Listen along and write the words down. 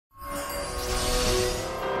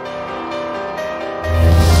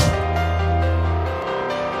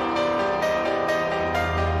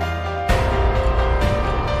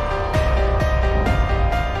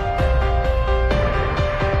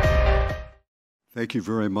Thank you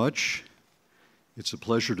very much. It's a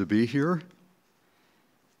pleasure to be here,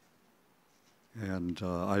 and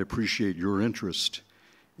I appreciate your interest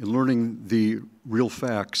in learning the real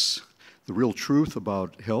facts, the real truth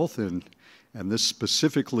about health, and this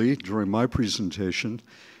specifically, during my presentation,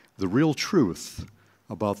 the real truth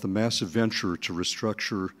about the massive venture to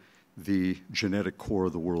restructure the genetic core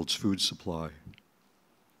of the world's food supply.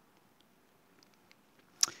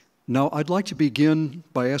 Now, I'd like to begin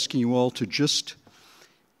by asking you all to just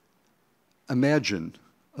imagine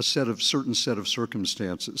a certain set of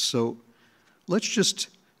circumstances. So let's just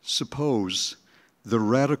suppose the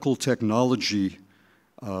radical technology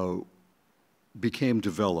became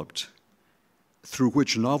developed through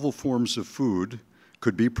which novel forms of food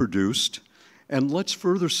could be produced. And let's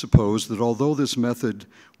further suppose that although this method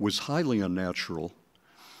was highly unnatural,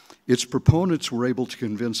 its proponents were able to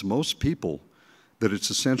convince most people that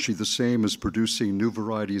it's essentially the same as producing new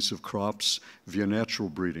varieties of crops via natural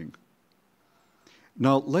breeding.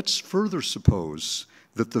 Now, let's further suppose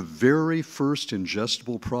that the very first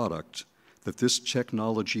ingestible product that this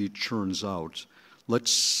technology churns out,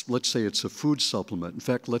 let's say it's a food supplement. In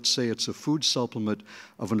fact, let's say it's a food supplement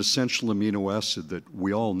of an essential amino acid that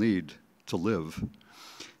we all need to live.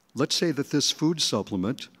 Let's say that this food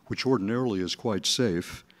supplement, which ordinarily is quite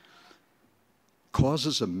safe,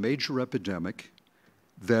 causes a major epidemic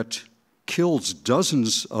that kills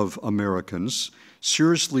dozens of Americans,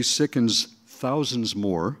 seriously sickens thousands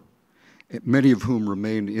more, many of whom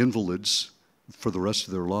remain invalids for the rest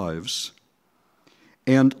of their lives.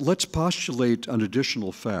 And let's postulate an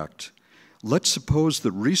additional fact. Let's suppose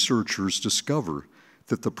that researchers discover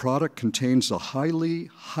that the product contains a highly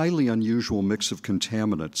unusual mix of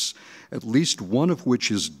contaminants, at least one of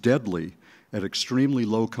which is deadly at extremely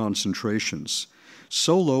low concentrations,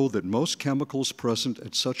 so low that most chemicals present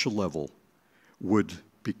at such a level would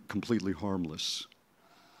be completely harmless.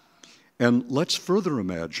 And let's further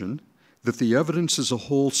imagine that the evidence as a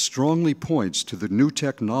whole strongly points to the new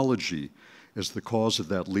technology as the cause of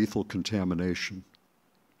that lethal contamination.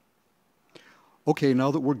 Okay,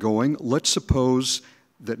 now that we're going, let's suppose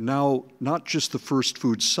that now not just the first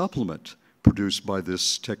food supplement produced by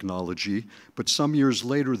this technology, but some years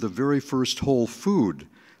later, the very first whole food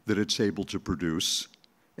that it's able to produce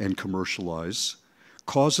and commercialize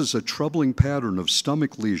causes a troubling pattern of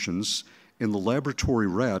stomach lesions in the laboratory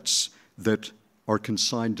rats that are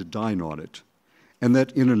consigned to dine on it. And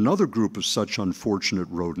that in another group of such unfortunate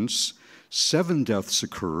rodents, 7 deaths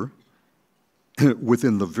occur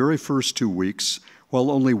within the very first 2 weeks,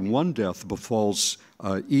 while only 1 death befalls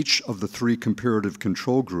each of the 3 comparative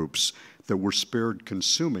control groups that were spared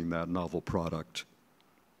consuming that novel product.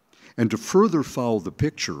 And to further foul the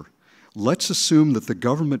picture, let's assume that the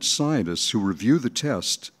government scientists who review the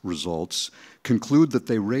test results conclude that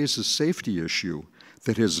they raise a safety issue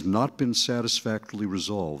that has not been satisfactorily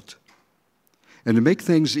resolved. And to make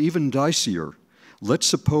things even dicier, let's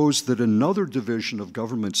suppose that another division of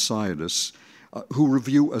government scientists who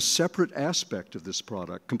review a separate aspect of this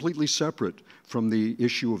product, completely separate from the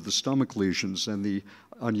issue of the stomach lesions and the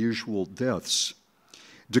unusual deaths,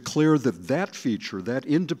 declare that that feature, that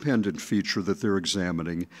independent feature that they're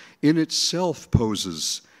examining, in itself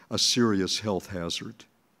poses a serious health hazard.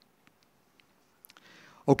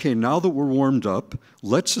 Okay, now that we're warmed up,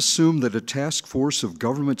 let's assume that a task force of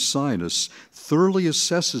government scientists thoroughly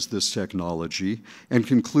assesses this technology and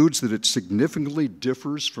concludes that it significantly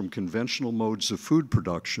differs from conventional modes of food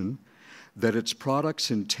production, that its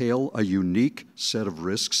products entail a unique set of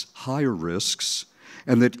risks, higher risks,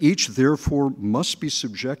 and that each therefore must be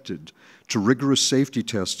subjected to rigorous safety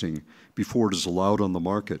testing before it is allowed on the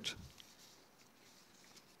market.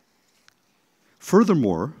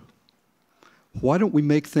 Furthermore, why don't we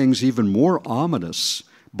make things even more ominous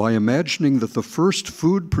by imagining that the first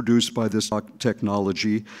food produced by this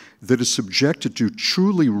technology that is subjected to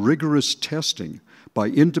truly rigorous testing by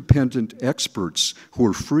independent experts who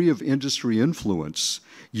are free of industry influence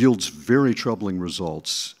yields very troubling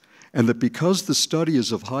results, and that because the study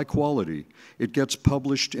is of high quality, it gets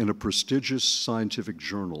published in a prestigious scientific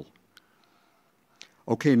journal.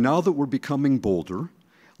 Okay, now that we're becoming bolder,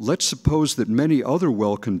 let's suppose that many other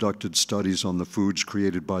well-conducted studies on the foods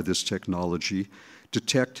created by this technology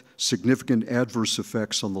detect significant adverse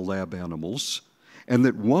effects on the lab animals, and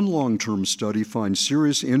that one long-term study finds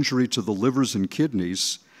serious injury to the livers and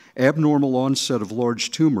kidneys, abnormal onset of large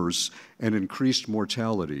tumors, and increased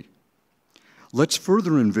mortality. Let's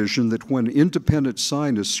further envision that when independent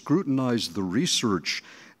scientists scrutinize the research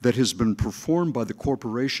that has been performed by the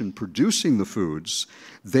corporation producing the foods,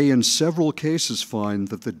 they in several cases find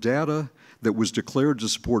that the data that was declared to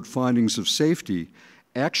support findings of safety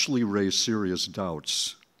actually raise serious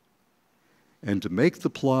doubts. And to make the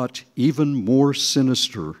plot even more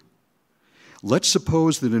sinister, let's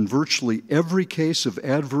suppose that in virtually every case of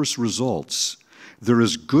adverse results, there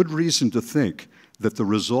is good reason to think that the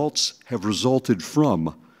results have resulted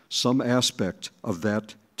from some aspect of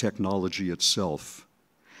that technology itself,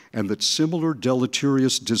 and that similar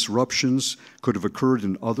deleterious disruptions could have occurred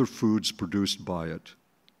in other foods produced by it.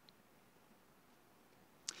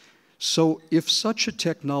 So if such a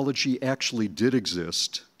technology actually did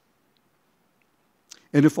exist,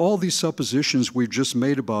 and if all these suppositions we've just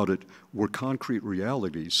made about it were concrete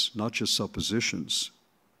realities, not just suppositions,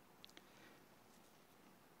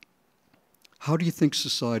 how do you think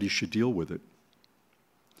society should deal with it?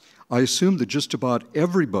 I assume that just about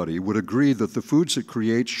everybody would agree that the foods it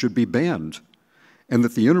creates should be banned, and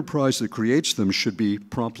that the enterprise that creates them should be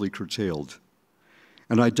promptly curtailed.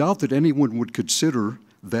 And I doubt that anyone would consider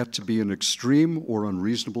that to be an extreme or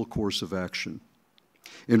unreasonable course of action.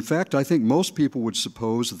 In fact, I think most people would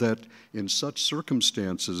suppose that in such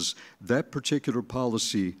circumstances, that particular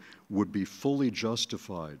policy would be fully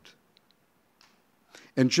justified.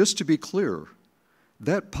 And just to be clear,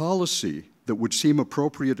 that policy that would seem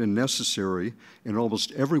appropriate and necessary in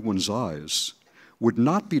almost everyone's eyes would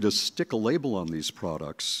not be to stick a label on these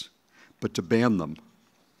products, but to ban them.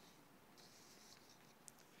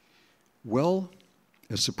 Well,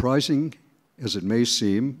 as surprising as it may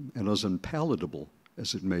seem, and as unpalatable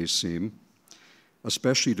as it may seem,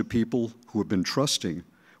 especially to people who have been trusting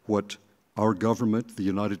what our government, the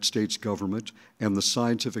United States government, and the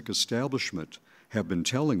scientific establishment have been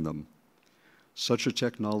telling them, such a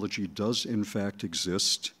technology does in fact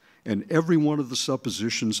exist, and every one of the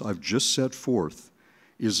suppositions I've just set forth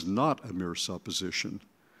is not a mere supposition,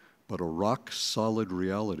 but a rock-solid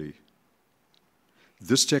reality.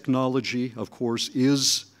 This technology, of course,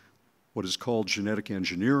 is what is called genetic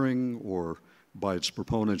engineering, or by its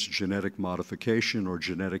proponents, genetic modification or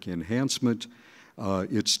genetic enhancement.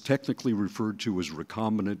 It's technically referred to as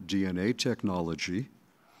recombinant DNA technology.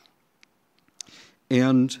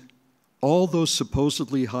 And all those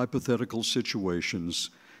supposedly hypothetical situations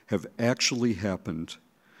have actually happened.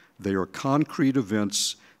 They are concrete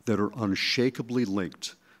events that are unshakably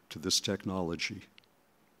linked to this technology.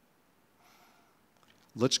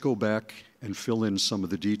 Let's go back and fill in some of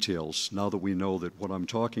the details now that we know that what I'm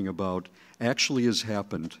talking about actually has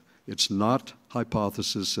happened. It's not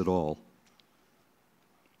hypothesis at all.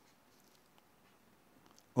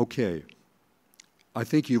 Okay, I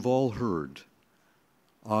think you've all heard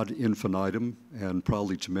ad infinitum, and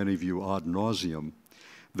probably to many of you ad nauseum,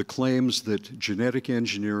 the claims that genetic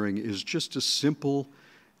engineering is just a simple,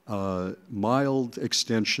 mild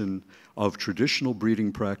extension of traditional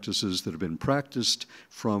breeding practices that have been practiced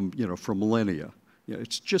from millennia.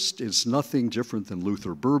 It's nothing different than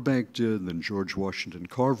Luther Burbank did, than George Washington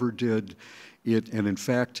Carver did. And in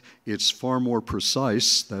fact, it's far more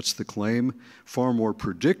precise, that's the claim, far more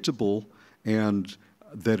predictable, and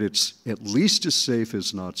that it's at least as safe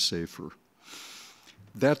as not safer.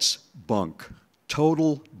 That's bunk,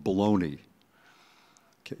 total baloney.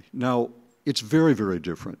 Okay. Now, it's very, very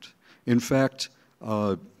different. In fact,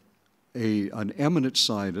 an eminent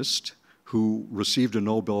scientist who received a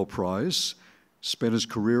Nobel Prize, spent his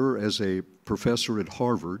career as a professor at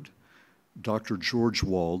Harvard, Dr. George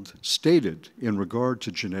Wald, stated in regard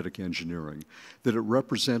to genetic engineering that it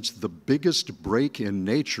represents the biggest break in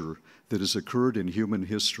nature that has occurred in human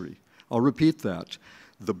history. I'll repeat that.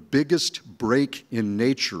 The biggest break in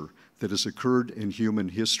nature that has occurred in human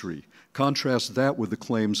history. Contrast that with the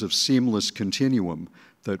claims of seamless continuum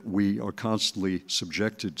that we are constantly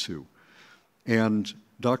subjected to. And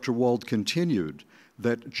Dr. Wald continued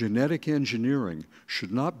that genetic engineering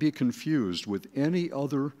should not be confused with any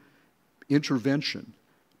other intervention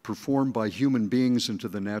performed by human beings into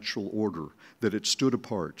the natural order, that it stood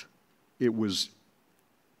apart. It was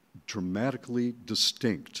dramatically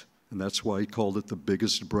distinct, and that's why he called it the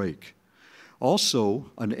biggest break. Also,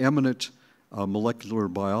 an eminent molecular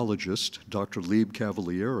biologist, Dr. Lieb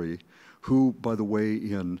Cavalieri, who, by the way,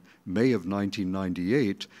 in May of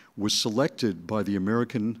 1998, was selected by the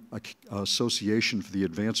American Association for the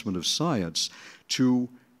Advancement of Science to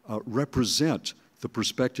represent the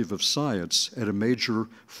perspective of science at a major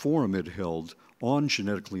forum it held on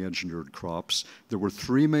genetically engineered crops. There were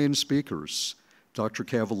three main speakers: Dr.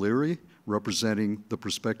 Cavalieri, representing the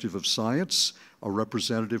perspective of science, a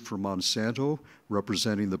representative from Monsanto,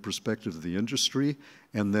 representing the perspective of the industry,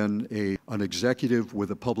 and then an executive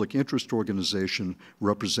with a public interest organization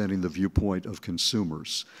representing the viewpoint of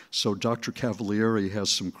consumers. So Dr. Cavalieri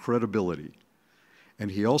has some credibility.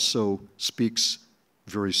 And he also speaks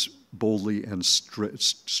very boldly and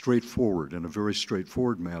straightforward, in a very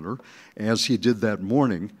straightforward manner, as he did that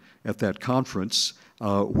morning at that conference,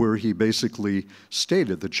 where he basically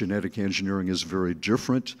stated that genetic engineering is very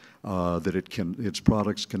different, that its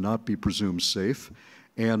products cannot be presumed safe.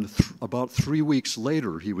 And about 3 weeks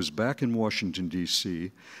later, he was back in Washington,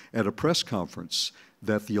 D.C. at a press conference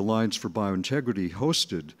that the Alliance for Biointegrity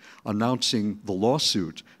hosted, announcing the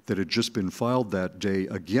lawsuit that had just been filed that day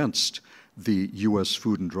against the U.S.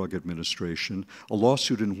 Food and Drug Administration, a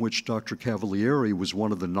lawsuit in which Dr. Cavalieri was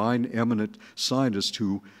one of the 9 eminent scientists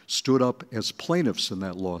who stood up as plaintiffs in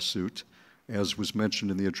that lawsuit. As was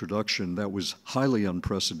mentioned in the introduction, that was highly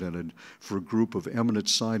unprecedented for a group of eminent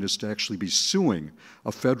scientists to actually be suing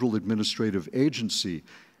a federal administrative agency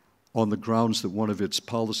on the grounds that one of its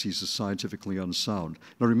policies is scientifically unsound.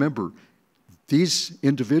 Now remember, these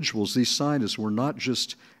individuals, these scientists, were not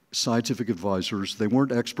just scientific advisors, they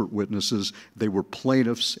weren't expert witnesses, they were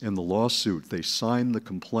plaintiffs in the lawsuit. They signed the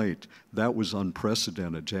complaint. That was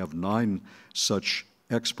unprecedented to have 9 such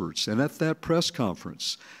experts. And at that press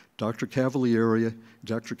conference, Dr. Cavalieri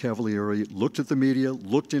looked at the media,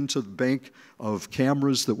 looked into the bank of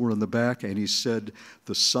cameras that were in the back, and he said,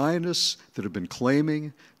 the scientists that have been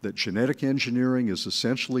claiming that genetic engineering is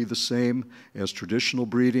essentially the same as traditional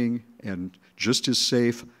breeding and just as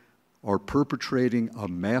safe are perpetrating a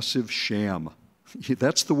massive sham.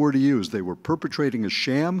 That's the word he used. They were perpetrating a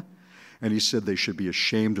sham, and he said they should be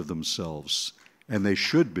ashamed of themselves, and they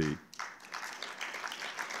should be.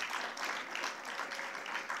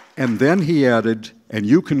 And then he added, and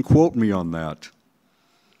you can quote me on that,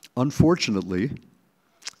 unfortunately,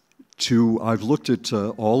 I've looked at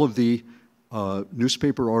all of the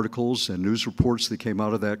newspaper articles and news reports that came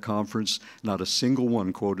out of that conference, not a single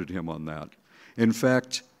one quoted him on that. In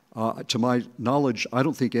fact, to my knowledge, I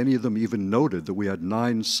don't think any of them even noted that we had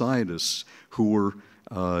 9 scientists who were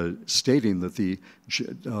stating that the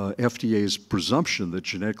FDA's presumption that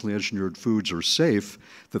genetically engineered foods are safe,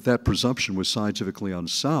 that presumption was scientifically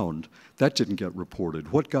unsound. That didn't get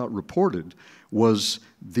reported. What got reported was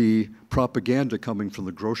the propaganda coming from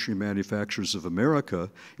the grocery manufacturers of America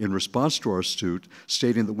in response to our suit,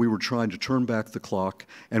 stating that we were trying to turn back the clock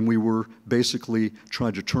and we were basically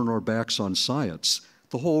trying to turn our backs on science.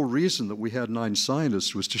 The whole reason that we had 9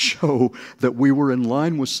 scientists was to show that we were in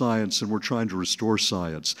line with science and we're trying to restore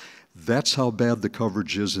science. That's how bad the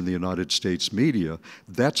coverage is in the United States media.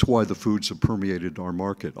 That's why the foods have permeated our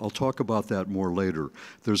market. I'll talk about that more later.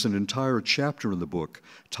 There's an entire chapter in the book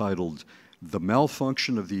titled The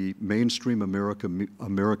Malfunction of the Mainstream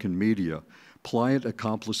American Media, Pliant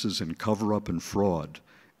Accomplices in Cover-Up and Fraud.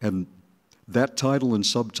 And that title and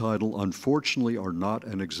subtitle, unfortunately, are not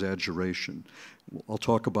an exaggeration. I'll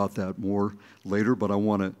talk about that more later, but I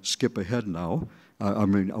want to skip ahead now. I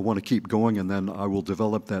want to keep going, and then I will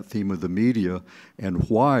develop that theme of the media and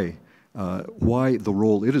why the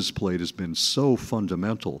role it has played has been so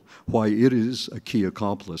fundamental, why it is a key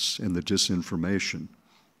accomplice in the disinformation.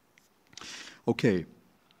 Okay,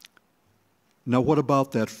 now what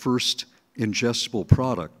about that first ingestible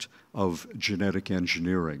product of genetic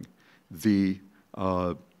engineering, that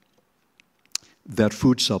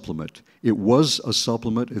food supplement? It was a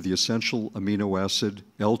supplement of the essential amino acid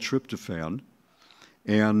L-tryptophan,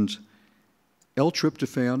 and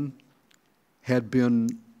L-tryptophan had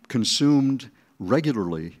been consumed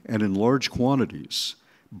regularly and in large quantities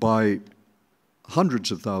by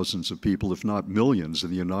hundreds of thousands of people, if not millions,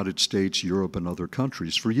 in the United States, Europe, and other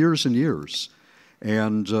countries for years and years.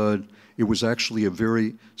 And it was actually a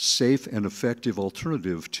very safe and effective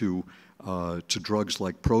alternative to drugs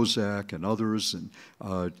like Prozac and others, and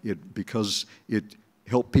because it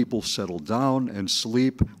helped people settle down and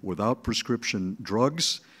sleep without prescription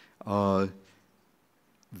drugs. That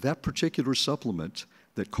particular supplement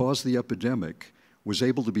that caused the epidemic was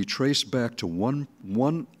able to be traced back to one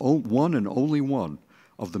and only one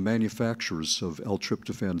of the manufacturers of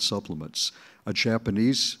L-tryptophan supplements, a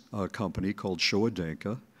Japanese company called Showa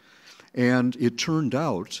Denka. And it turned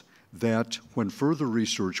out that when further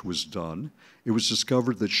research was done, it was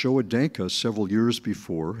discovered that Showa Denka, several years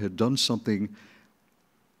before, had done something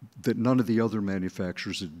that none of the other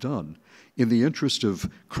manufacturers had done. In the interest of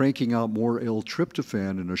cranking out more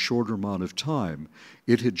L-tryptophan in a shorter amount of time,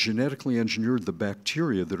 it had genetically engineered the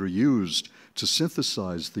bacteria that are used to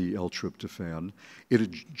synthesize the L-tryptophan. It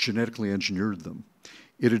had genetically engineered them.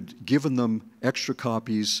 It had given them extra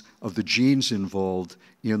copies of the genes involved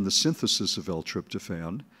in the synthesis of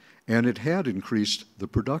L-tryptophan, and it had increased the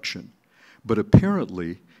production. But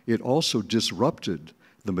apparently, it also disrupted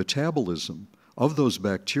the metabolism of those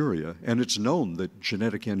bacteria, and it's known that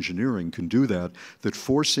genetic engineering can do that, that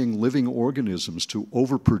forcing living organisms to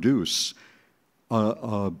overproduce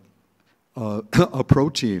a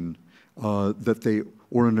protein that they,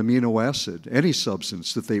 or an amino acid, any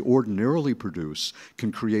substance that they ordinarily produce,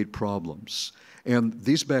 can create problems. And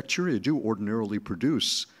these bacteria do ordinarily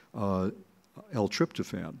produce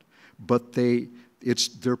L-tryptophan, but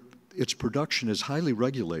its production is highly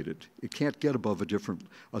regulated. It can't get above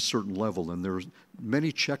a certain level, and there are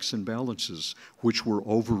many checks and balances which were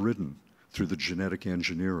overridden through the genetic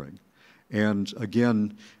engineering. And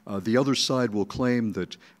again, the other side will claim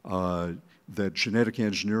that that genetic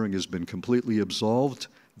engineering has been completely absolved.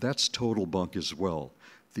 That's total bunk as well.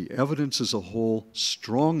 The evidence as a whole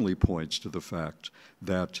strongly points to the fact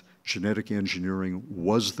that genetic engineering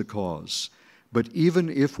was the cause. But even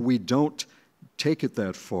if we don't take it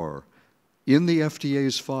that far, in the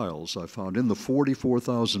FDA's files, I found in the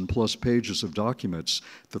 44,000 plus pages of documents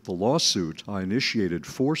that the lawsuit I initiated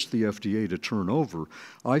forced the FDA to turn over,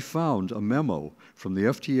 I found a memo from the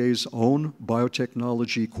FDA's own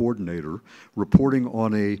biotechnology coordinator reporting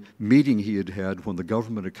on a meeting he had had when the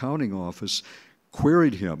Government Accounting Office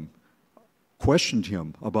questioned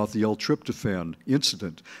him about the L-tryptophan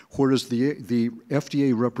incident, whereas the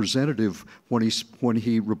FDA representative, when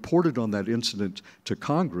he reported on that incident to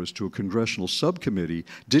Congress, to a congressional subcommittee,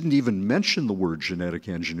 didn't even mention the word genetic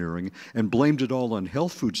engineering and blamed it all on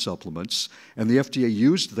health food supplements, and the FDA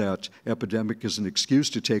used that epidemic as an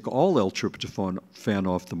excuse to take all L-tryptophan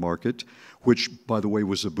off the market, which, by the way,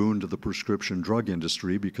 was a boon to the prescription drug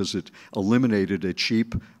industry because it eliminated a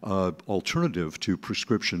cheap alternative to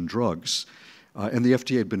prescription drugs. And the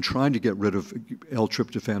FDA had been trying to get rid of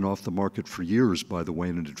L-tryptophan off the market for years, by the way,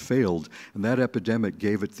 and it had failed. And that epidemic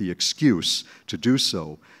gave it the excuse to do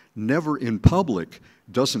so. Never in public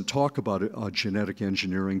doesn't talk about genetic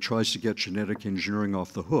engineering, tries to get genetic engineering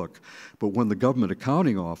off the hook. But when the Government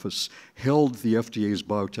Accounting Office held the FDA's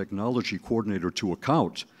biotechnology coordinator to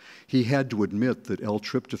account, he had to admit that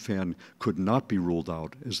L-tryptophan could not be ruled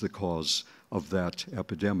out as the cause of that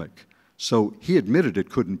epidemic. So he admitted it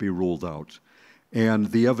couldn't be ruled out.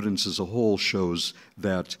 And the evidence as a whole shows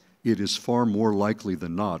that it is far more likely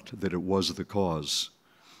than not that it was the cause.